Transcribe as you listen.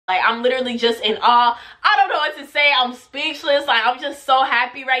Like, I'm literally just in awe. I don't know what to say. I'm speechless. Like, I'm just so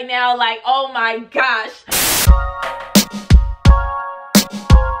happy right now. Like, oh my gosh.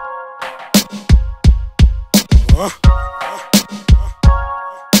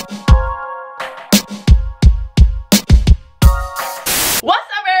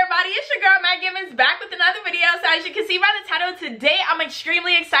 Back with another video. So as you can see by the title, today I'm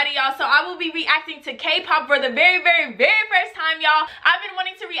extremely excited, y'all. So I will be reacting to K-pop for the very first time, y'all. I've been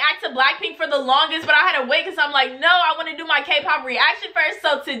wanting to react to Blackpink for the longest, but I had to wait because I'm like, no, I want to do my K-pop reaction first.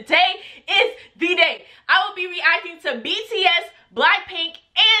 So today is the day. I will be reacting to BTS, Blackpink,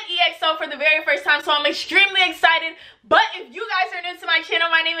 and EXO for the very first time, so I'm extremely excited. But if you guys are new to my channel,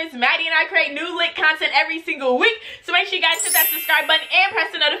 my name is Maddie and I create new lit content every single week, so make sure you guys hit that subscribe button and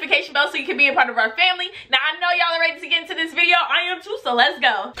press the notification bell so you can be a part of our family. Now I know y'all are ready to get into this video. I am too, so let's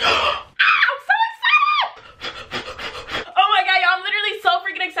go. I'm so excited! Oh my god, y'all, I'm literally so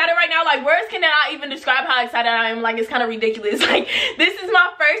freaking excited right now. Like, words cannot even describe how excited I am. Like, it's kind of ridiculous. Like, this is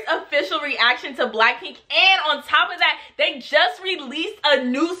my first official reaction to Blackpink, and on top of that, they just released a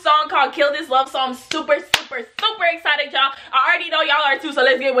new song called Kill This Love, so I'm super excited, y'all. I already know y'all are too, so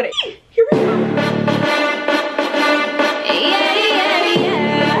let's get with it. Here we go.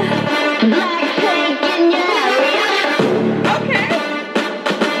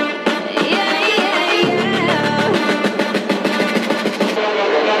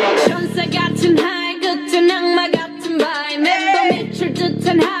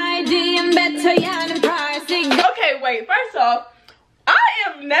 First off, I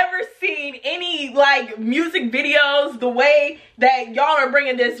have never seen any like music videos the way that y'all are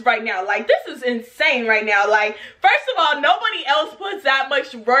bringing this right now. Like, this is insane right now. Like, first of all, nobody else puts that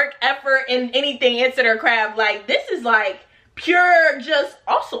much work, effort, and anything into their craft. Like, this is like pure just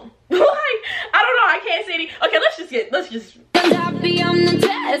awesome. Like, I don't know, I can't say any. Okay, let's just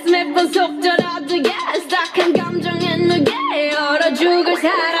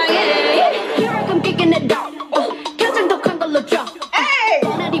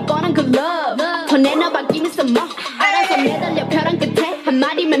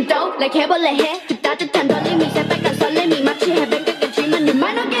like 해볼래 해 그 따뜻한 떨림이 새빨간 설렘이 마치 해변가겠지만 you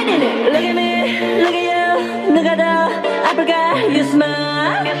might not get in it. Look at me, look at you. 누가 더 아플까? You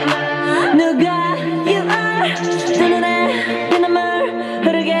smile. 누가 you are. 두 눈에 피눈물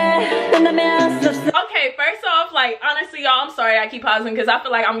흐르게 된다면. Okay, first off, like, honestly, y'all, I'm sorry I keep pausing because I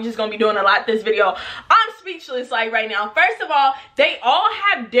feel like I'm just gonna be doing a lot this video. I'm speechless like right now. First of all, they all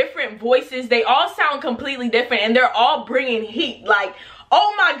have different voices. They all sound completely different, and they're all bringing heat. Like,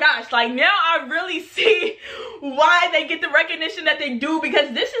 oh my gosh, like, now I really see why they get the recognition that they do,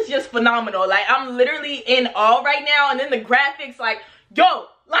 because this is just phenomenal. Like, I'm literally in awe right now, and then the graphics, like, yo,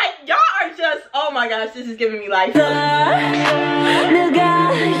 like, y'all are just, oh my gosh, this is giving me life.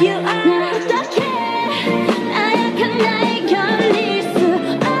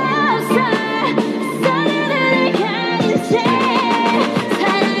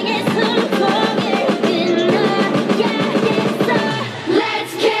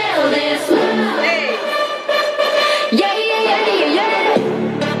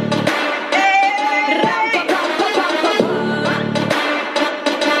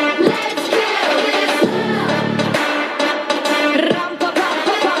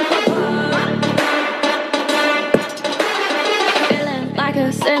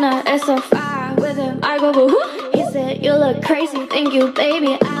 It's so far with him. I go, woo. He said, you look crazy. Thank you,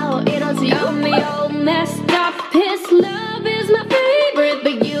 baby. I'll eat on to you. Me all messed up. His love is my favorite,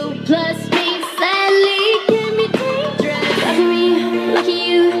 but you plus me sadly can be dangerous. Lucky me, lucky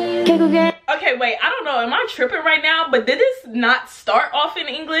you. Okay, wait, I don't know. Am I tripping right now? But did this not start off in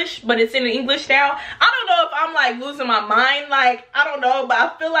English, but it's in English now? I don't know if I'm like losing my mind. Like, I don't know, but I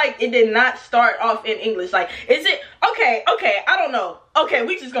feel like it did not start off in English. Like, is it? Okay, I don't know. Okay,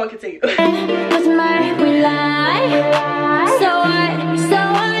 we just gonna continue. I'm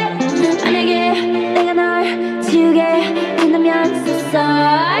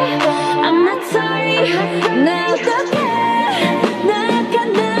not sorry.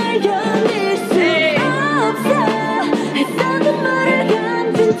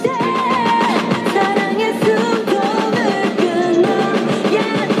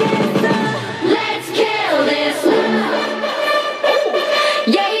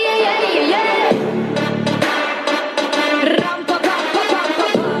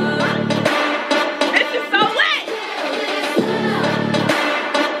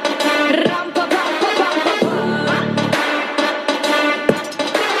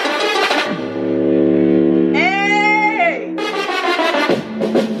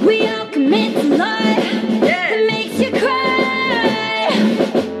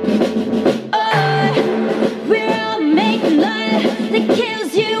 that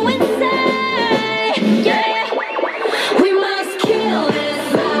kills you inside. Yeah, we must kill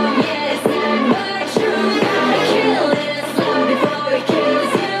this love. Yeah, it's never true. Gotta kill this love before it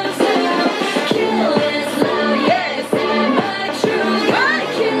kills you too. Kill this love. Yeah, it's never true. Gotta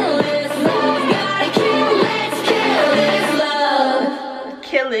kill this love. Gotta kill. Let's kill this love.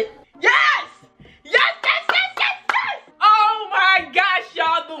 Kill it. Yes! Yes, yes, yes, yes, yes! Oh my gosh,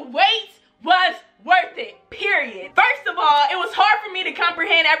 y'all, the wait was worth it, period. First of all, it was hard for me to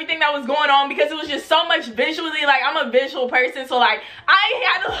comprehend everything that was going on because it was just so much visually. Like, I'm a visual person, so like I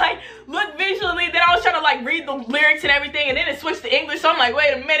had to like look visually, then I was trying to like read the lyrics and everything, and then it switched to English, so I'm like,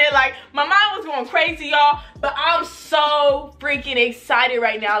 wait a minute, like my mind was going crazy, y'all. But I'm so freaking excited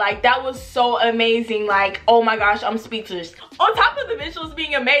right now. Like, that was so amazing. Like, oh my gosh, I'm speechless. On top of the visuals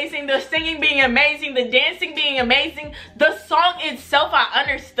being amazing, the singing being amazing, the dancing being amazing, the song itself, I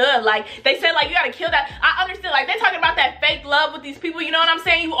understood. Like, they said like you gotta kill that. I understood. Like, they're talking about that fake love with these people, you know what I'm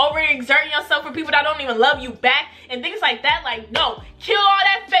saying? You overexerting yourself for people that don't even love you back and things like that. Like, no, kill all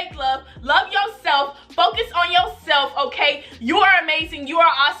that fake love. Love yourself. Focus on yourself, okay? You are amazing. You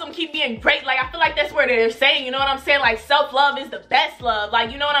are awesome. Keep being great. Like, I feel like that's what they're saying, you know what I'm saying? Like, self-love is the best love.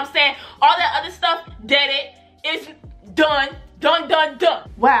 Like, you know what I'm saying? All that other stuff, did it. It's done. Done, done, done.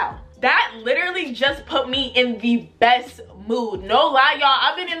 Wow. That literally just put me in the best mood. No lie, y'all.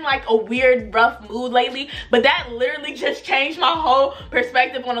 I've been in like a weird, rough mood lately, but that literally just changed my whole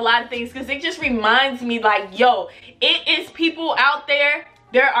perspective on a lot of things because it just reminds me like, yo, it is people out there.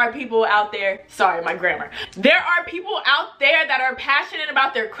 There are people out there, sorry, my grammar. There are people out there that are passionate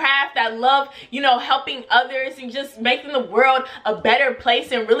about their craft, that love, you know, helping others and just making the world a better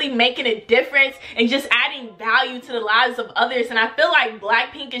place and really making a difference and just adding value to the lives of others. And I feel like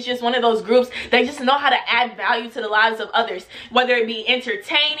Blackpink is just one of those groups that just know how to add value to the lives of others. Whether it be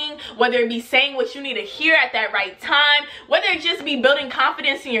entertaining, whether it be saying what you need to hear at that right time, whether it just be building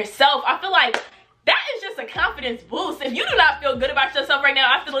confidence in yourself. I feel like that is just a confidence boost. If you do not feel good about yourself right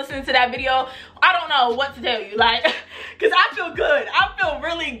now after listening to that video, I don't know what to tell you. Like, because I feel good. I feel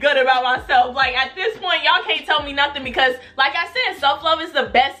really good about myself. Like, at this point, y'all can't tell me nothing because, like I said, self-love is the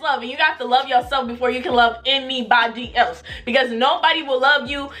best love. And you have to love yourself before you can love anybody else. Because nobody will love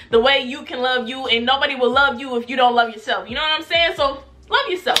you the way you can love you. And nobody will love you if you don't love yourself. You know what I'm saying? So, love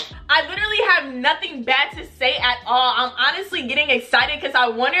yourself. I literally have nothing bad to say at all. I'm honestly getting excited because I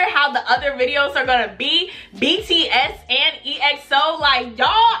wonder how the other videos are gonna be. BTS and EXO, like, y'all,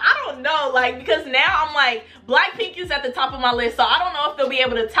 I don't know, like, because now I'm like, Blackpink is at the top of my list, so I don't know if they'll be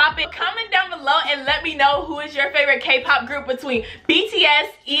able to top it. Comment down below and let me know who is your favorite K-pop group between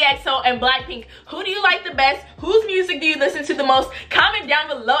BTS, EXO, and Blackpink. Who do you like the best? Whose music do you listen to the most? Comment down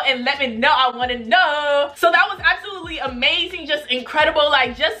below and let me know. I want to know. So that was absolutely amazing, just incredible.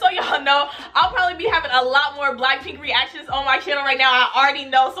 Like, just so y'all know, I'll probably be having a lot more Blackpink reactions on my channel right now. I already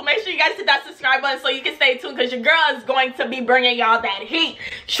know, so make sure you guys hit that subscribe button so you can stay tuned because your girl is going to be bringing y'all that heat.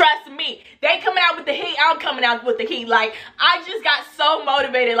 Trust me. They coming out with the heat, I'm coming out with the heat. Like, I just got so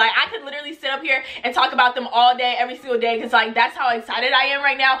motivated. Like, I could literally sit up here and talk about them all day, every single day, because like that's how excited I am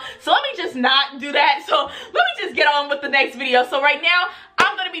right now. So let me just not do that. So let me just get on with the next video. So right now,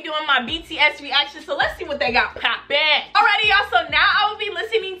 I'm gonna be doing my BTS reaction, so let's see what they got poppin'. Alrighty, y'all, so now I will be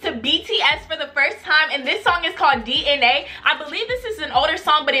listening to BTS for the first time, and this song is called DNA. I believe this is an older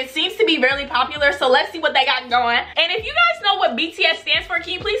song, but it seems to be really popular, so let's see what they got going. And if you guys know what BTS stands for,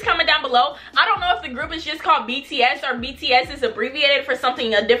 can you please comment down below? I don't know if the group is just called BTS or BTS is abbreviated for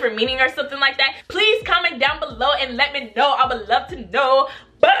something, a different meaning or something like that. Please comment down below and let me know. I would love to know.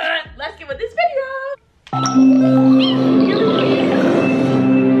 But let's get with this video.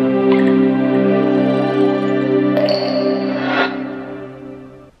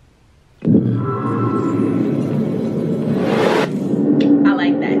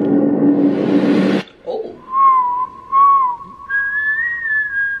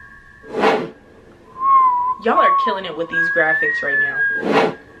 Y'all are killing it with these graphics right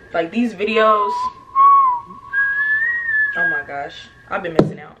now. Like, these videos, oh my gosh, I've been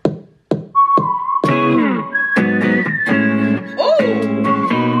missing out. Oh!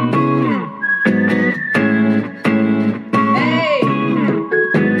 Hey!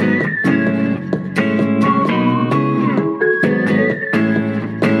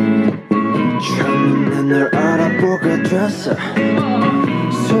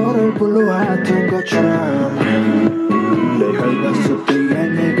 서로를 불러왔던 것처럼 내 혈관 속 뒤에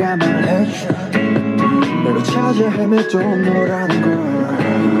네가 말해줘 너를 찾아 헤매던 너라는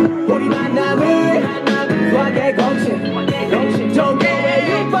걸 우리 만남을 화게 공식 Don't go where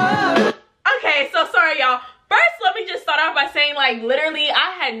you from. Okay, so sorry y'all. First, let me just start off by saying, like, literally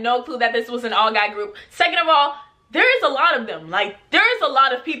I had no clue that this was an all guy group. Second of all, there is a lot of them. Like, there is a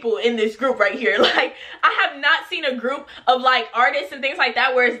lot of people in this group right here. Like, I have not seen a group of like artists and things like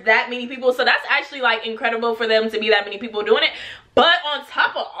that where it's that many people. So that's actually like incredible for them to be that many people doing it. But on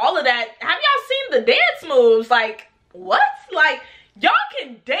top of all of that, have y'all seen the dance moves? Like, what? Like, y'all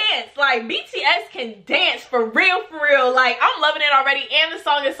can dance. Like, BTS can dance for real, for real. Like, I'm loving it already, and the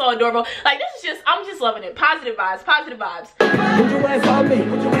song is so adorable. Like, this is just, I'm just loving it. Positive vibes, positive vibes.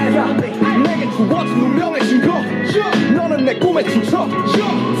 너는 내 꿈에 춤춰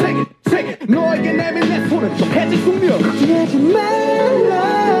Take it, take it 너에게 내민 내 손은 좀 해질 숙명 걱정하지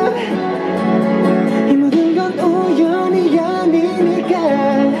말라 이 모든 건 우연이 아니니까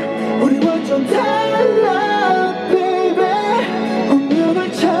우리 완전 달라 baby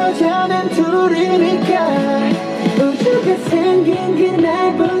운명을 찾아낸 둘이니까 우주가 생긴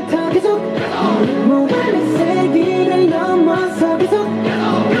그날부터 계속 몸 안의 세계를 넘어서 계속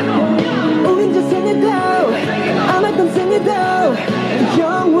우린 저 생에도 아마던 생에도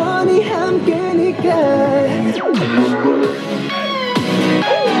영원히 함께니까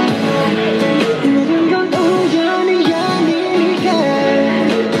이 모든 건 우연이 아니니까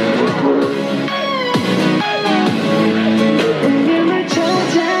운명을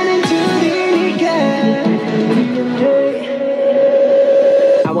찾아낸 둘이니까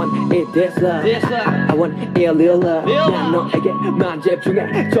I want it this love I want it real love 난 너에게만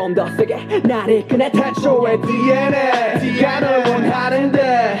집중해 좀 더 세게 날 이끄네 태초의 DNA 네가 널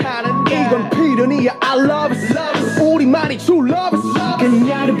원하는데 이건 필연이야 I love it 우리만이 true love it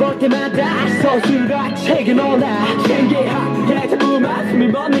그녀를 볼 때마다 서술과 책에 놀라 신기하게 자꾸만 숨이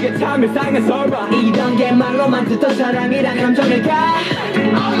멎는 참 이상한 설마 이런 게 말로만 듣던 사랑이란 감정일까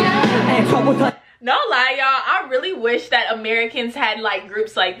애초부터 No lie, y'all, I really wish that Americans had like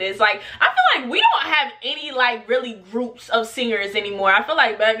groups like this. Like, I feel like we don't have any like really groups of singers anymore. I feel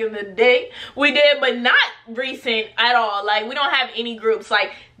like back in the day we did, but not recent at all. Like, we don't have any groups.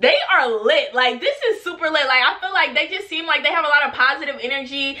 Like, they are lit. Like, this is super lit. Like, I feel like they just seem like they have a lot of positive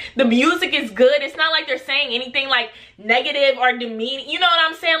energy. The music is good. It's not like they're saying anything like negative or demeaning, you know what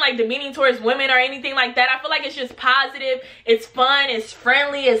I'm saying, like demeaning towards women or anything like that. I feel like it's just positive, it's fun, it's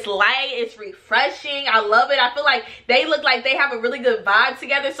friendly, it's light, it's refreshing. I love it. I feel like they look like they have a really good vibe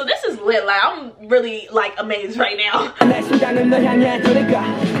together. So this is lit. Like, I'm really like amazed right now.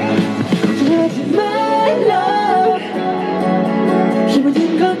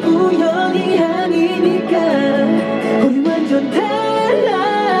 모든 건 우연이 아니니까 우리 완전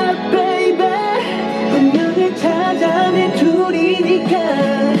달라 baby 운명을 찾아낸 둘이니까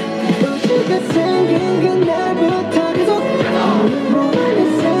우주가 생긴 그날부터 계속 몸 안의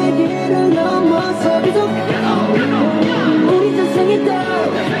세계를 넘어서 계속 우리 전생에도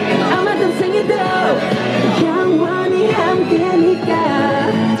아마 전생에도 영원히 함께니까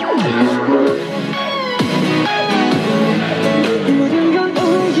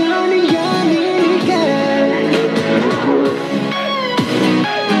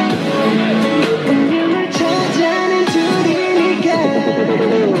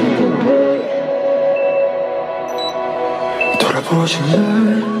돌아보신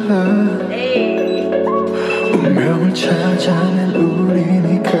날 운명을 찾아낸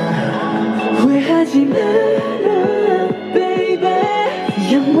우리니까 후회하지 마라 baby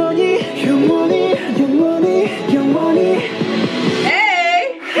영원히 영원히 영원히 영원히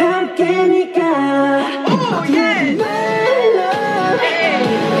함께니까 걱정하지 말라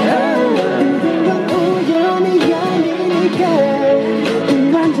모든 건 우연이 아니니까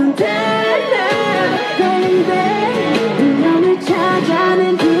완전 달라 baby 운명을 찾아낸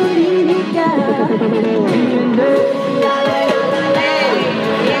둘이니까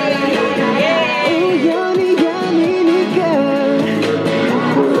우연이 아니니까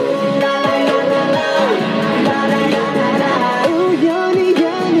우연이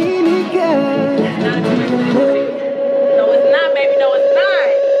아니니까 No, it's not, baby. No, it's not.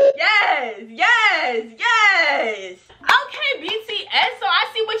 Yes, yes, yes. Okay, BTS. So I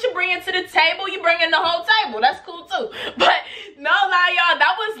see what you're bringing to the table. You bringing the whole table. That's cool too. But no lie, y'all,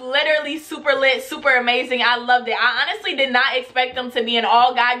 that was literally super lit, super amazing. I loved it. I honestly did not expect them to be an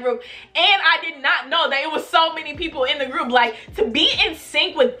all-guy group, and I did not know that it was so many people in the group. Like, to be in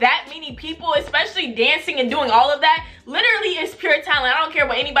sync with that many people, especially dancing and doing all of that, literally is pure talent. I don't care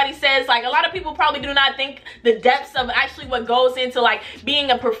what anybody says. Like, a lot of people probably do not think the depths of actually what goes into like being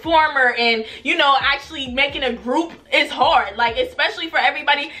a performer and, you know, actually making a group is hard. Like, especially for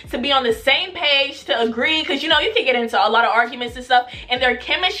everybody to be on the same page, to agree, because, you know, you can get into a lot of arguments and stuff, and their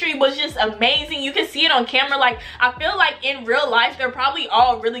chemistry was just amazing. You can see it on camera. Like, I feel like in real life they're probably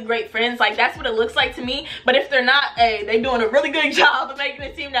all really great friends. Like, that's what it looks like to me. But if they're not, hey, they're doing a really good job of making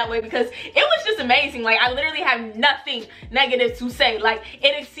it seem that way. way because it was just amazing. Like, I literally have nothing negative to say. Like,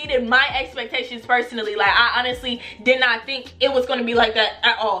 it exceeded my expectations personally. Like, I honestly did not think it was going to be like that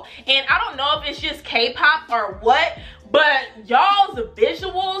at all. And I don't know if it's just K-pop or what, but y'all's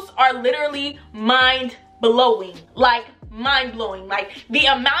visuals are literally mind-blowing. Like, mind-blowing. Like, the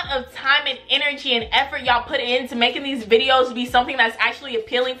amount of time and energy and effort y'all put into making these videos be something that's actually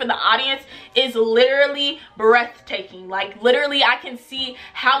appealing for the audience is literally breathtaking. Like, literally, I can see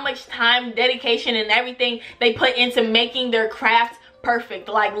how much time, dedication, and everything they put into making their craft perfect.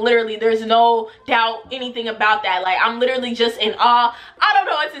 Like, literally, there's no doubt anything about that. Like, I'm literally just in awe. I don't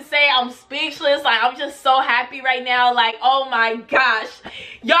know what to say. I'm speechless. Like, I'm just so happy right now. Like, oh my gosh,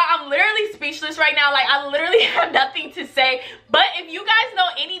 y'all, I'm literally speechless right now. Like, I literally have nothing to say. But if you guys know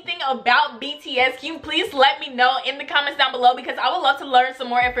anything about BTS, can you please let me know in the comments down below, because I would love to learn some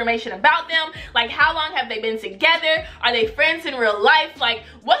more information about them. Like, how long have they been together? Are they friends in real life? Like,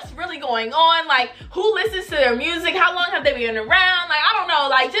 what's really going on? Like, who listens to their music? How long have they been around? Like, I don't know,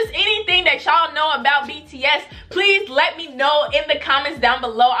 like, just anything that y'all know about BTS, please let me know in the comments down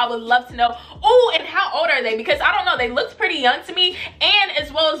below. I would love to know. Oh, and how old are they? Because I don't know, they looked pretty young to me, and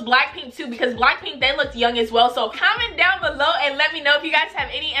as well as Blackpink too, because Blackpink, they looked young as well. So comment down below and let me know if you guys have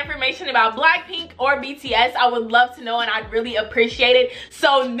any information about Blackpink or BTS. I would love to know, and I'd really appreciate it.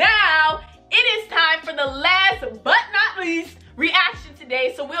 So now it is time for the last but not least reaction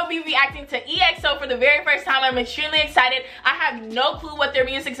today. So we'll be reacting to EXO for the very first time. I'm extremely excited. I have no clue what their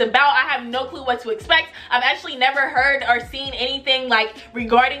music's about. I have no clue what to expect. I've actually never heard or seen anything like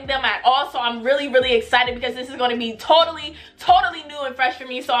regarding them at all. So I'm really, really excited because this is going to be totally new and fresh for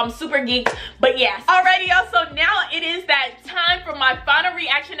me. So I'm super geeked. But yes. Alrighty, y'all. So now it is that time for my final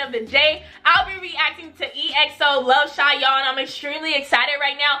reaction of the day. I'll be reacting to EXO Love Shot, y'all, and I'm extremely excited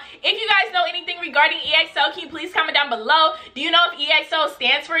right now. If you guys know anything regarding EXO, can you please comment down below? Do you know if EXO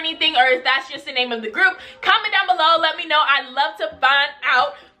stands for anything, or if that's just the name of the group? Comment down below, let me know. I'd love to find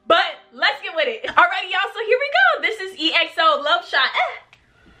out. But let's get with it. Alrighty, y'all, so here we go. This is EXO Love Shot.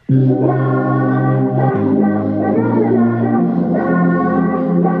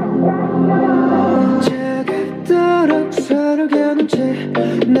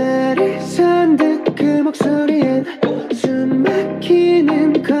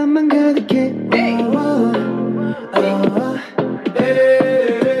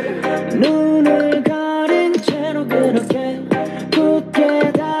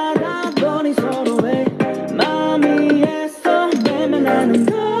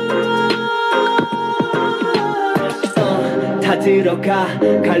 들어가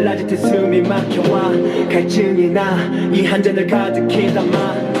갈라질 때 숨이 막혀와 갈증이 나 이 한 잔을 가득히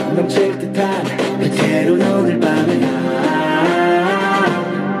담아 넘칠 듯한 그대로 오늘 밤에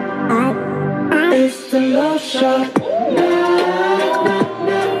It's the love shot.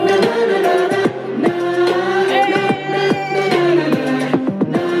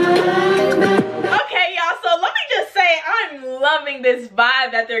 This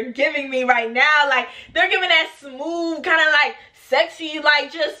vibe that they're giving me right now, like, they're giving that smooth kind of like sexy,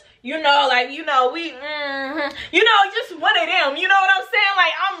 like, just, you know, like, you know, we you know, just one of them, you know what I'm saying?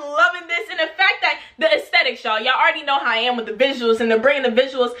 Like, I'm loving this, and the fact that the aesthetics, y'all already know how I am with the visuals, and they're bringing the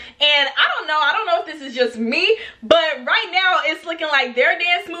visuals, and I don't know if this is just me, but right now it's looking like their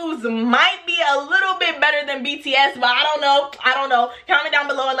dance moves might be a little bit better than BTS, but I don't know. Comment down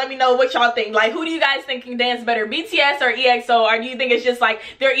below and let me know what y'all think. Like, who do you guys think can dance better, BTS or EXO, or do you think it's just like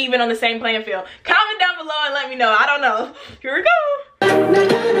they're even on the same playing field? Comment down below and let me know. I don't know. Here we go.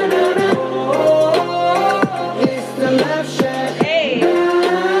 It's the love shot. Hey.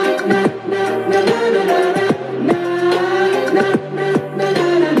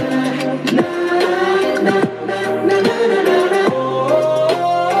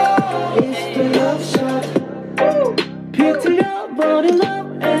 It's the love shot. 비틀려버린 love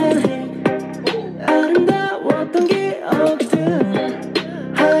and hate. 아름다웠던 기억들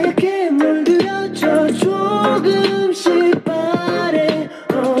하얗게 물들여져 조금씩 발에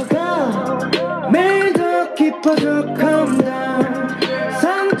오가 매일 더 깊어져 calm down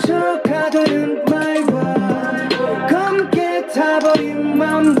상처가 되는 말과 검게 타버린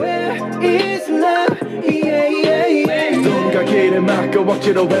맘 Where is love? 누군가 길을 막고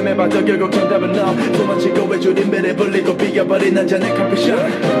억지로 헤매봐도 결국 정답은 너 도망치고 외줄인 배를 불리고 비겨버린 한 잔의 커피숍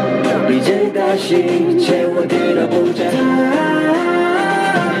이제 다시 채워들어보자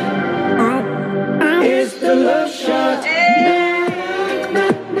It's the love shot.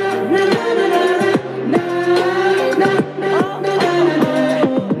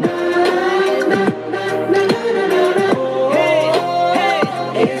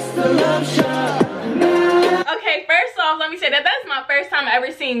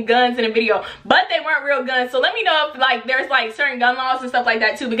 using guns in a video, but they weren't real guns. So let me know if like there's like certain gun laws and stuff like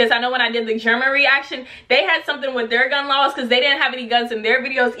that too, because I know when I did the German reaction, they had something with their gun laws because they didn't have any guns in their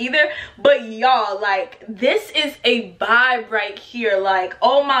videos either. But y'all, like, this is a vibe right here. Like,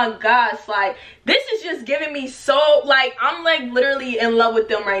 oh my gosh, like, this is just giving me so, like, I'm like literally in love with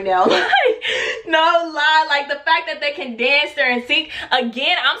them right now. Like, no lie, like the fact that they can dance there and sing.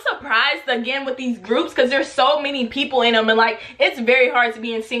 Again, I'm surprised again with these groups because there's so many people in them, and like it's very hard to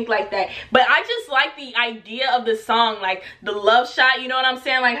be in sync like that. But I just like the idea of the song, like the love shot, you know what I'm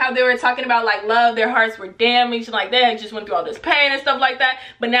saying? Like how they were talking about like love, their hearts were damaged, like they had just went through all this pain and stuff like that.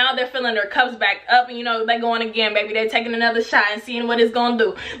 But now they're filling their cups back up, and you know, they're going again, baby. They're taking another shot and seeing what it's gonna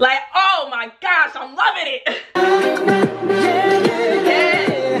do. Like, oh my gosh, I'm loving it.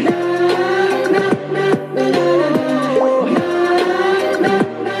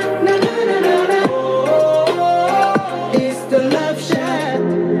 It's the love shot.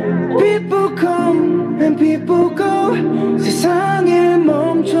 People come and people go. 세상을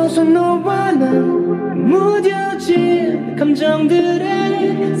멈춰서 너와 난 무뎌진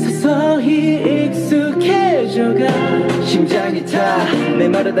감정들에 서서히 익숙해져가. 심장이 타 내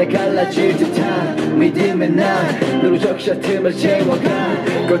말을 다 갈라질 듯한 믿음의 날 너로 적셔 틈을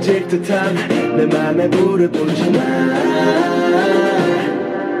채워가. 꺼질 듯한 내 맘에 불을 붙여놔.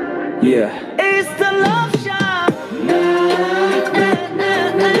 Yeah. It's the love shot.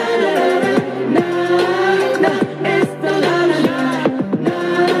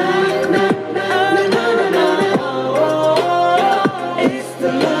 It's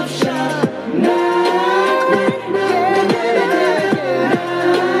the love shot.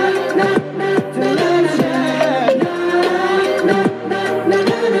 It's the love shot.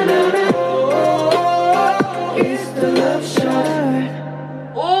 It's the love shot.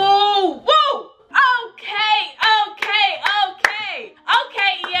 Oh, whoa. Okay,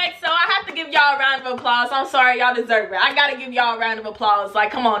 EXO, I have to give y'all a round of applause. I'm sorry, y'all deserve it. I gotta give y'all a round of applause.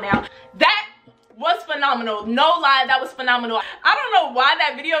 Like, come on now. That was phenomenal. No lie, that was phenomenal. I don't know why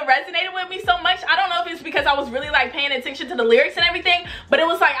that video resonated with me so much. I don't know if it's because I was really like paying attention to the lyrics and everything, but it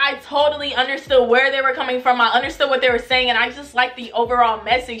was like I totally understood where they were coming from. I understood what they were saying, and I just like the overall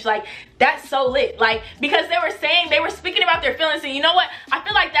message. Like, that's so lit. Like, because they were speaking about their feelings, and you know what? I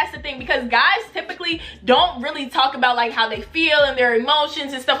feel like that's the thing, because guys typically don't really talk about like how they feel and their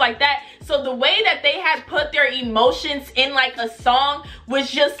emotions and stuff like that. So the way that they had put their emotions in like a song was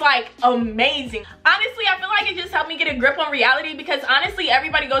just like amazing. Honestly, I feel like it just helped me get a grip on reality, because honestly,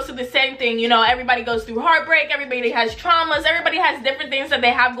 everybody goes through the same thing. You know, everybody goes through heartbreak, everybody has traumas, everybody has different things that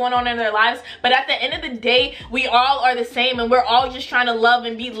they have going on in their lives. But at the end of the day, we all are the same, and we're all just trying to love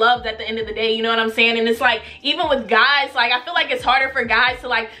and be loved at the end of the day, you know what I'm saying? And it's like, even with guys, like I feel like it's harder for guys to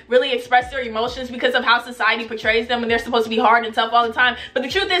like really express their emotions because of how society portrays them, and they're supposed to be hard and tough all the time. But the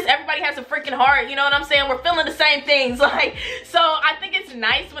truth is, everybody has a freaking heart, you know what I'm saying? We're feeling the same things. Like, so I think it's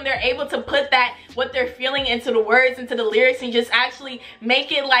nice when they're able to put that, what they're feeling, into the words, into the lyrics, and just actually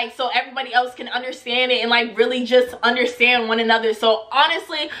make it like so everybody else can understand it and like really just understand one another. So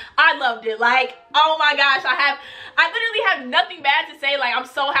honestly, I loved it. Like, oh my gosh, I literally have nothing bad to say. Like, I'm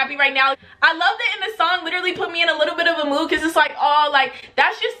so happy right now. I love that in the song literally put me in a little bit of a mood, because it's like, oh, like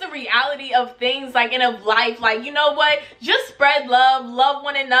that's just the reality of things, like in of life. Like, you know what, just spread love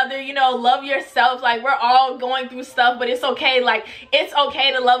one another, you know, love yourself. Like, we're all going through stuff, but it's okay. Like, it's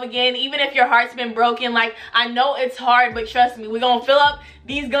okay to love again, even if your heart's been broken. Like, I know it's hard, but trust me, we're gonna fill up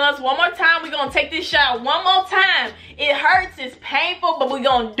these guns one more time. We're gonna take this shot one more time. It hurts, it's painful, but we're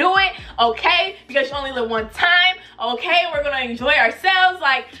gonna do it, okay? Because you only live one time, okay? We're gonna enjoy ourselves.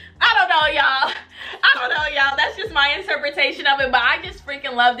 Like, I don't know, y'all. That's just my interpretation of it, but I just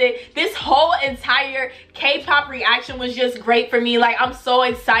freaking loved it. This whole entire K-pop reaction was just great for me. Like, I'm so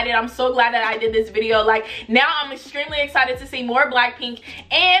excited. I'm so glad that I did this video. Like, now I'm extremely excited to see more Blackpink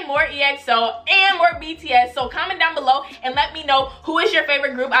and more EXO and more BTS. So comment down below and let me know who is your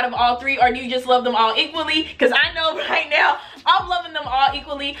favorite group out of all three, or do you just love them all equally? Because I know right now I'm loving them all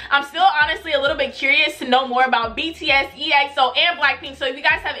equally. I'm still honestly a little bit curious to know more about BTS, EXO, and Blackpink. So if you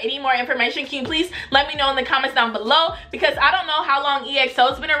guys have any more information, can you please let me know in the comments down below, because I don't know how long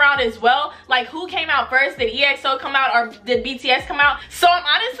EXO's been around as well. Like, who came out first? Did EXO come out or did BTS come out? So I'm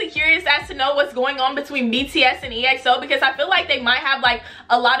honestly curious as to know what's going on between BTS and EXO, because I feel like they might have like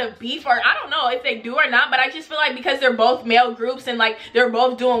a lot of beef, or I don't know if they do or not, but I just feel like because they're both male groups and like they're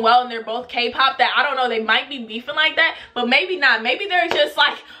both doing well and they're both K-pop, that I don't know, they might be beefing like that. But maybe not. Maybe they're just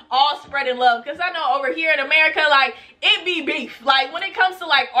like all spreading love, because I know over here in America, like, it be beef. Like, when it comes to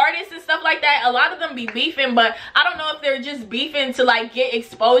like artists and stuff like that, a lot of them be beefing, but I don't know if they're just beefing to like get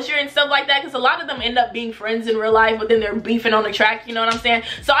exposure and stuff like that, because a lot of them end up being friends in real life, but then they're beefing on the track, you know what I'm saying?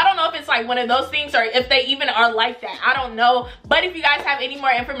 So I don't know if it's like one of those things, or if they even are like that. I don't know. But if you guys have any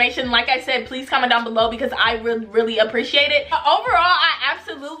more information, like I said, please comment down below, because I really appreciate it. Overall, I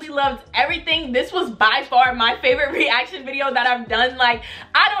absolutely loved everything. This was by far my favorite reaction video that I've done. Like,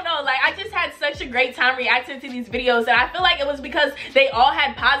 I don't know, like, I just had such a great time reacting to these videos, and I feel like it was because they all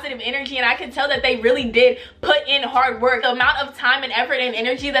had positive energy, and I could tell that they really did put in hard work. The amount of time and effort and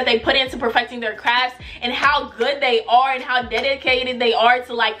energy that they put into perfecting their crafts, and how good they are, and how dedicated they are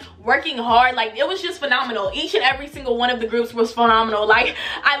to like working hard, like, it was just phenomenal. Each and every single one of the groups was phenomenal. Like,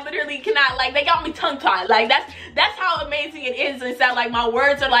 I literally cannot, like, they got me tongue-tied. Like, that's how amazing it is. It's that like my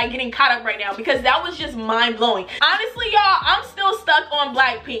words are like getting caught up right now, because that was just mind-blowing. Honestly, y'all, I'm still stuck on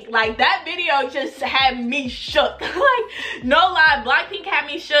Blackpink. Like, that video just had me shook. Like, no lie, Blackpink had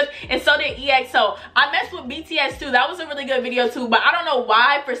me shook, and so did EXO. I messed with BTS too. That was a really good video too, but I don't know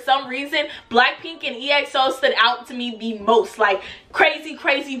why, for some reason, Blackpink and EXO stood out to me the most. Like, crazy,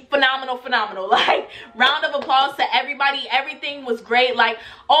 phenomenal. Like, round of applause to everybody. Everything was great. Like,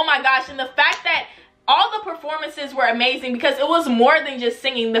 oh my gosh. And the fact that all the performances were amazing, because it was more than just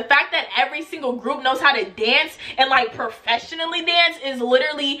singing. The fact that every single group knows how to dance and like professionally dance is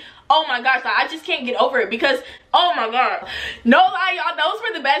literally, oh my gosh, like, I just can't get over it, because oh my god, no lie, y'all, those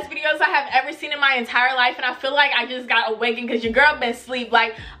were the best videos I have ever seen in my entire life, and I feel like I just got awakened, because your girl been asleep.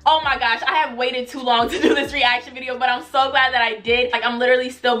 Like, oh my gosh, I have waited too long to do this reaction video, but I'm so glad that I did. Like, I'm literally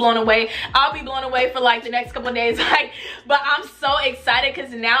still blown away. I'll be blown away for like the next couple of days. Like, but I'm so excited,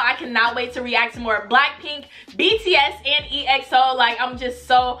 because now I cannot wait to react to more Blackpink, BTS, and EXO. Like, I'm just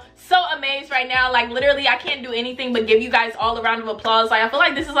so amazed right now. Like, literally, I can't do anything but give you guys all a round of applause. Like, I feel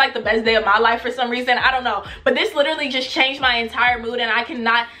like this is like the best day of my life for some reason. I don't know, but this literally just changed my entire mood, and I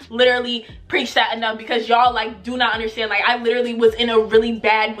cannot literally preach that enough, because y'all like do not understand. Like, I literally was in a really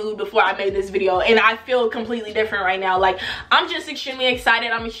bad mood before I made this video, and I feel completely different right now. Like, I'm just extremely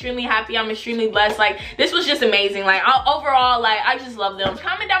excited. I'm extremely happy. I'm extremely blessed. Like, this was just amazing. Like, overall, like, I just love them.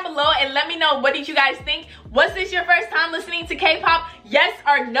 Comment down below and let me know, what did you guys think? Was this your first time listening to K-pop? Yes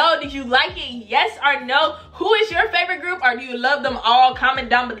or no? Did you like it? Yes or no? Who is your favorite group, or do you love them all? Comment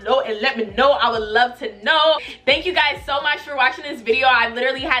down below and let me know. I would love to know. Thank you guys so much for watching this video. I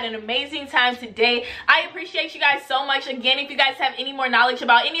literally had an amazing time today. I appreciate you guys so much. Again, if you guys have any more knowledge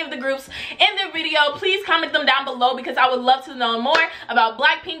about any of the groups in the video, please comment them down below, because I would love to know more about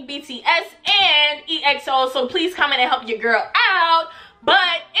Blackpink, BTS, and EXO. So please comment and help your girl out. But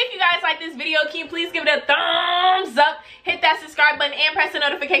if you guys like this video, can you please give it a thumbs up, hit that subscribe button, and press the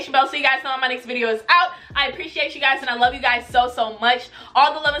notification bell so you guys know when my next video is out. I appreciate you guys, and I love you guys so much.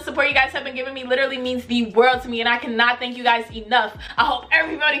 All the love and support you guys have been giving me literally means the world to me, and I cannot thank you guys enough. I hope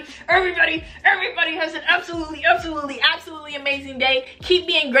everybody has an absolutely amazing day. Keep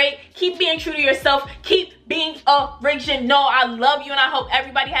being great, keep being true to yourself, keep being original. I love you, and I hope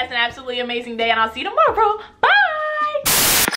everybody has an absolutely amazing day, and I'll see you tomorrow, bro.